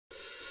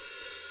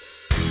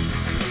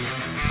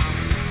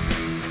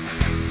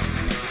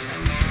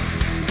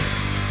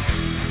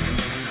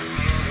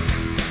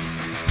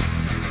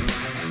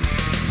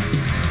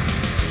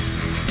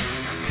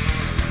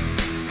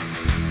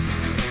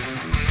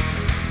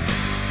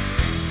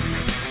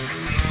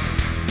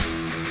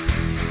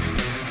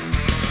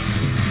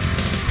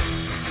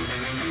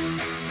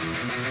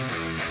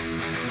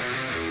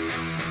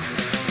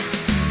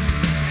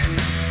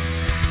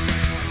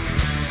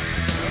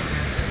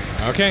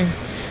Okay.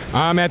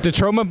 I'm at the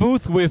Troma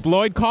booth with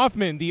Lloyd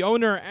Kaufman, the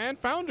owner and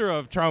founder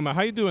of Troma.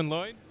 How you doing,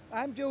 Lloyd?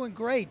 I'm doing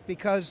great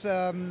because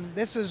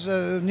this is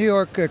New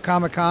York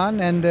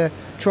Comic-Con, and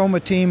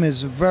Troma team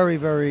is very,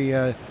 very,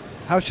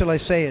 how shall I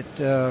say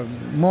it,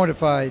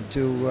 mortified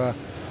to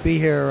be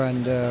here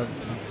and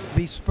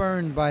be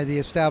spurned by the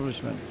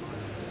establishment.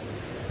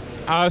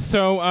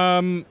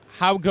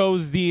 How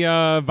goes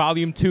the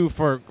Volume 2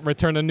 for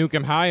Return to Nuke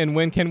Em High, and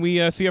when can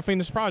we see a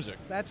finished project?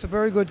 That's a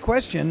very good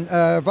question.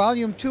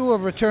 Volume 2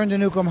 of Return to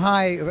Nuke Em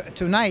High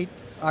tonight,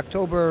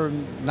 October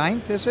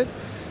 9th, is it?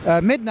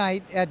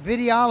 Midnight at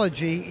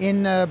Videology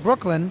in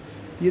Brooklyn.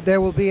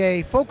 There will be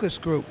a focus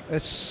group, a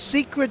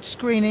secret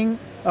screening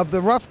of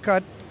the rough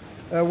cut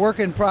work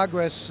in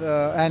progress,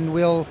 and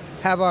we'll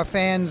have our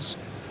fans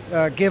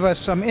give us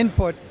some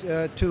input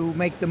to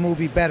make the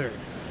movie better.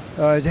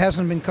 It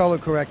hasn't been color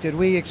corrected.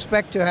 We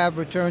expect to have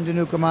Return to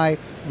Nuke Em High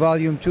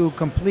Volume 2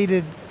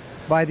 completed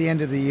by the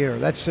end of the year.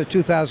 That's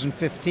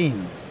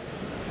 2015.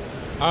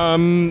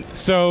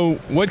 So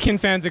what can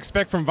fans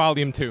expect from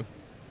Volume 2?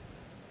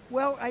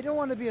 Well, I don't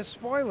want to be a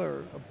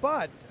spoiler,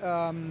 but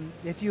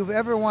if you've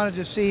ever wanted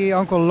to see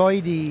Uncle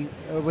Lloydie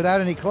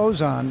without any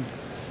clothes on,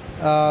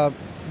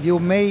 you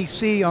may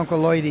see Uncle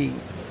Lloydie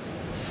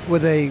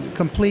with a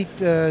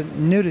complete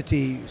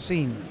nudity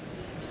scene.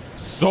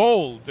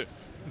 Sold!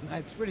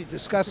 It's pretty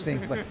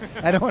disgusting, but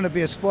I don't want to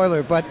be a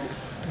spoiler. But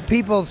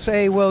people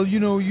say, well, you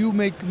know, you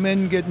make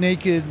men get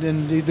naked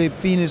and the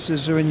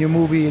penises are in your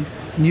movie and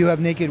you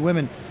have naked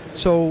women.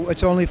 So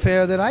it's only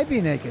fair that I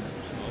be naked.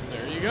 Well,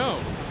 there you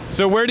go.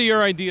 So where do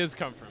your ideas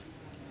come from?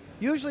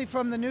 Usually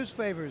from the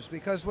newspapers,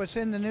 because what's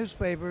in the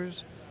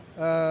newspapers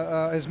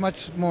is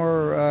much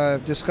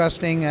more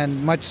disgusting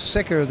and much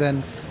sicker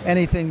than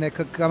anything that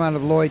could come out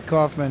of Lloyd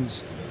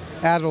Kaufman's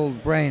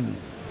addled brain.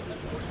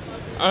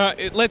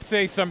 Let's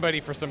say somebody,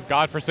 for some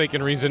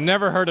godforsaken reason,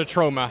 never heard of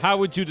Troma. How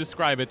would you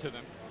describe it to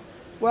them?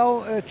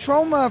 Well,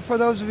 Troma, for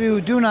those of you who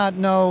do not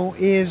know,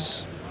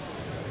 is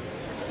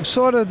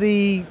sort of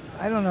the,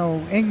 I don't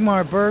know,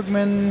 Ingmar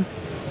Bergman,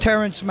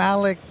 Terrence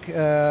Malick,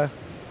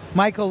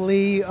 Michael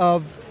Lee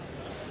of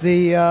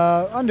the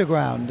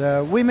underground.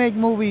 We make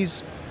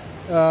movies.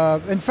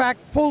 In fact,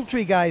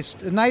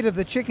 Poultrygeist, Night of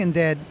the Chicken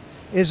Dead,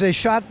 is a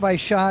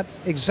shot-by-shot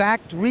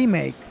exact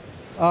remake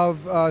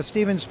of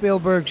Steven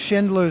Spielberg's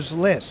Schindler's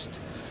List,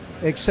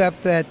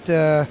 except that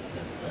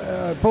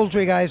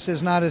Poultrygeist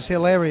is not as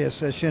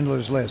hilarious as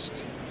Schindler's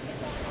List.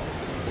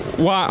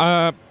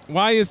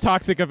 Why is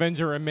Toxic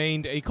Avenger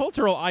remained a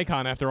cultural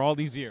icon after all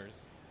these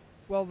years?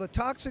 Well, the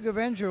Toxic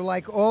Avenger,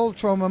 like all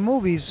Troma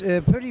movies,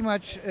 pretty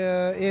much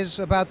is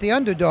about the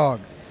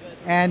underdog.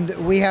 And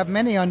we have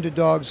many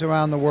underdogs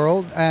around the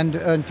world. And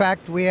in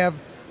fact, we have,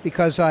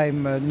 because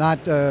I'm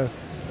not,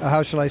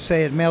 how shall I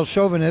say it, male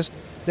chauvinist,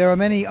 there are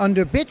many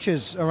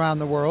under-bitches around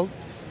the world,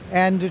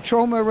 and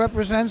Troma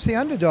represents the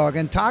underdog,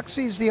 and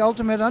Toxie's the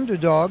ultimate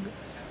underdog.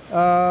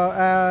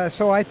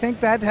 So I think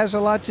that has a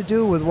lot to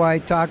do with why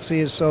Toxie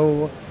is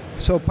so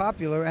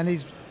popular. And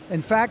he's,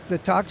 in fact, the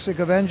Toxic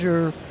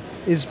Avenger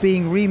is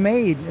being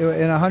remade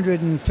in a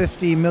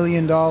 $150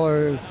 million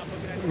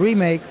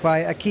remake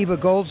by Akiva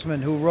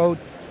Goldsman, who wrote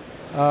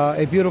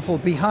A Beautiful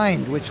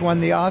Behind, which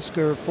won the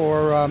Oscar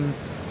for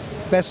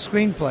Best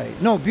Screenplay.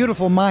 No,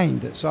 Beautiful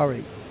Mind,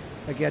 sorry.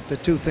 I get the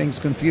two things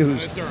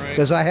confused. That's all right.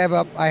 Because I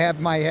have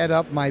my head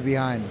up my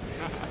behind.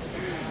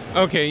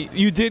 Okay,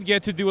 you did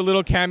get to do a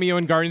little cameo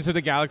in Guardians of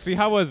the Galaxy.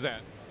 How was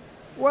that?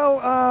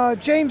 Well,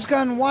 James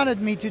Gunn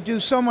wanted me to do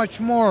so much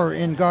more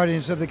in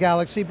Guardians of the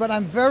Galaxy, but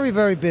I'm very,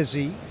 very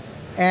busy,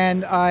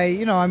 and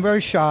I'm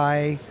very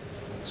shy.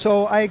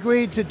 So I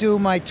agreed to do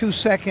my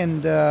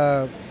 2-second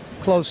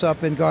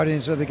close-up in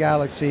Guardians of the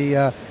Galaxy,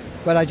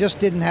 but I just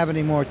didn't have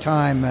any more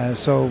time.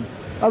 So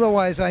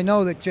otherwise, I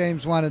know that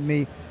James wanted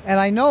me. And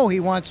I know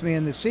he wants me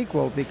in the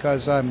sequel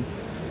because I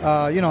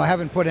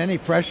haven't put any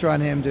pressure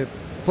on him to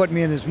put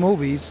me in his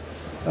movies.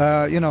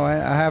 I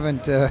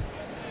haven't.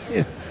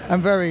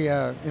 I'm very,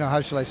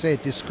 how shall I say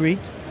it, discreet.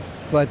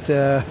 But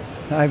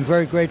I'm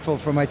very grateful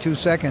for my 2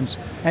 seconds.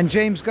 And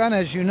James Gunn,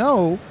 as you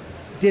know,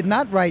 did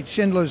not write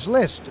Schindler's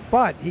List,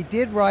 but he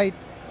did write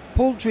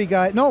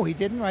Poultrygeist. No, he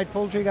didn't write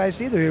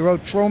Poultrygeist either. He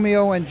wrote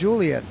Romeo and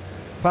Juliet,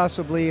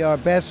 possibly our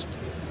best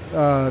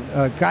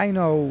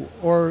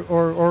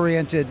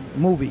gyno-oriented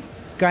movie.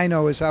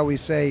 Gyno is how we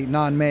say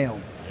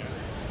non-male.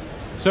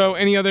 So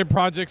any other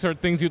projects or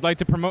things you'd like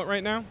to promote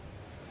right now?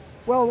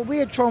 Well, we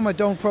at Troma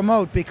don't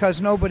promote because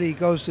nobody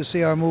goes to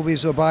see our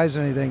movies or buys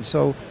anything,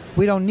 so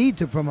we don't need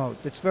to promote.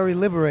 It's very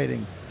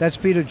liberating. That's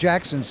Peter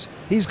Jackson's.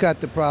 He's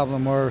got the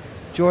problem, or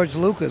George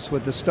Lucas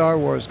with the Star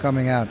Wars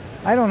coming out.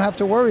 I don't have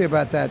to worry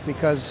about that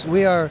because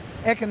we are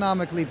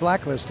economically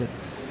blacklisted.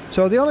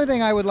 So the only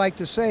thing I would like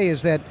to say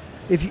is that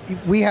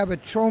we have a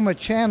Troma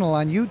channel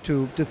on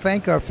YouTube to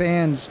thank our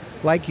fans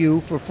like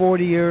you for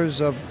 40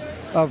 years of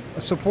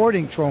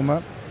supporting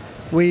Troma.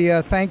 We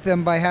thank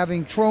them by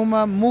having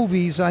Troma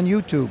Movies on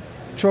YouTube.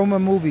 Troma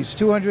Movies,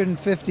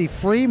 250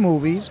 free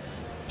movies,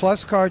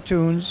 plus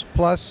cartoons,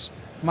 plus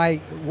my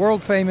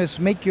world-famous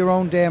Make Your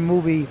Own Damn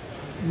Movie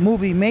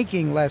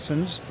making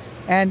lessons,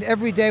 And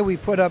every day we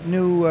put up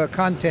new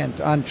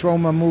content on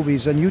Troma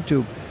Movies on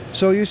YouTube.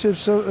 So you should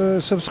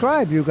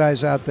subscribe, you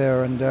guys out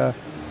there and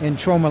in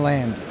Troma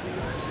land.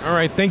 All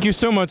right. Thank you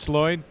so much,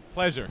 Lloyd.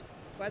 Pleasure.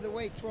 By the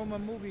way,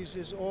 Troma Movies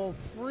is all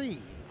free.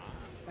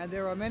 And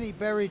there are many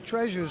buried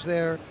treasures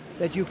there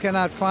that you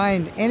cannot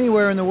find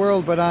anywhere in the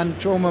world but on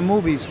Troma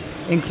Movies,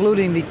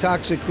 including the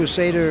Toxic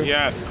Crusader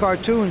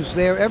cartoons.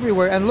 They're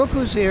everywhere. And look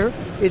who's here.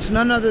 It's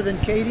none other than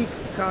Katie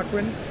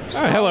Cochran.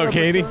 Hello,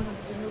 Katie.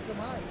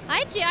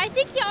 Hi, Jay. I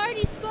think you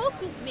already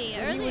spoke with me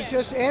earlier. He was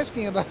just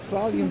asking about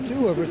Volume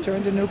 2 of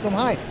Return to Nuke Em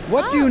High.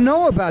 What do you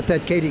know about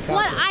that, Katie Cochran?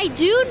 What I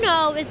do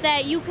know is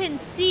that you can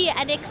see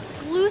an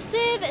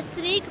exclusive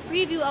sneak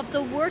preview of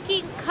the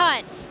working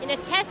cut in a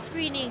test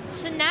screening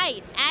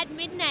tonight at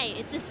midnight.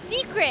 It's a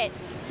secret,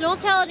 so don't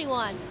tell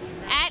anyone.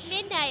 At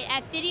midnight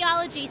at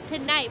Videology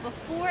tonight,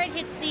 before it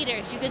hits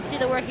theaters, you can see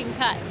the working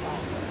cut.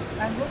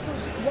 And look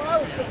who's,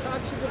 wow, it's a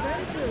Toxic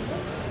Avenger. Look.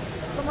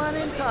 Come on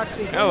in,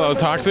 Toxie. Hello,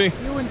 Toxie.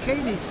 You and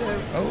Katie. So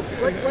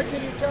okay. What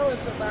can you tell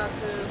us about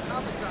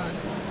Comic-Con?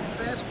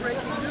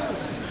 Fast-breaking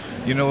news.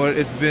 You know what?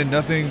 It's been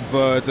nothing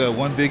but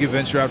one big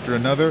adventure after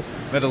another.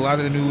 Met a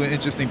lot of new and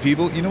interesting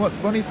people. You know what?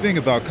 Funny thing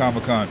about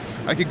Comic-Con,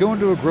 I could go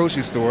into a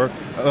grocery store,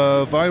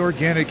 buy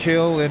organic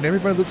kale, and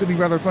everybody looks at me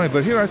rather funny.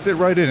 But here I fit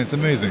right in. It's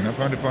amazing. I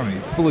find it funny.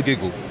 It's full of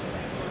giggles.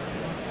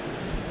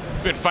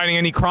 Been fighting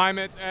any crime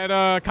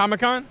at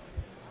Comic-Con?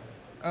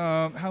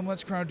 How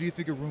much crime do you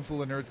think a room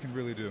full of nerds can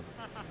really do?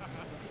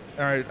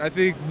 All right, I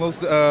think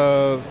most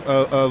of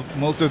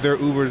their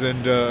Ubers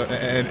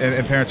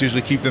and parents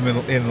usually keep them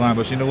in line.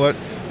 But you know what?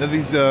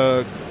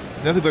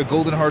 Nothing but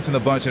golden hearts in the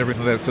bunch and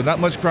everything like that. So not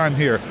much crime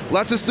here.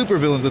 Lots of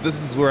supervillains, but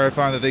this is where I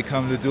find that they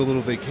come to do a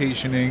little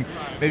vacationing,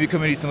 maybe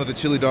come and eat some of the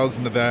chili dogs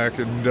in the back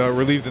and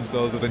relieve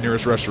themselves at the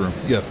nearest restroom.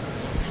 Yes.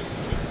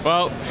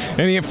 Well,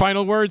 any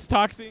final words,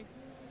 Toxie?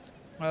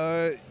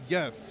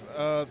 Yes.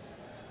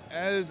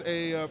 As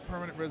a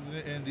permanent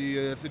resident in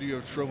the city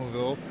of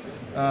Tromaville,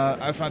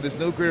 I find there's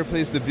no greater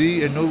place to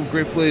be and no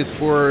great place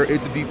for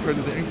it to be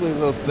present than any place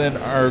else than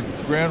our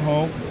grand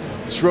home,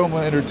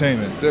 Troma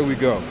Entertainment. There we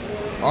go.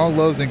 All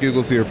loves and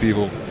giggles here,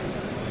 people.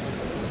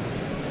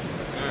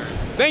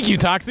 Thank you,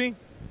 Toxie.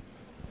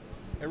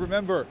 And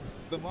remember,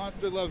 the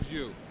monster loves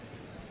you.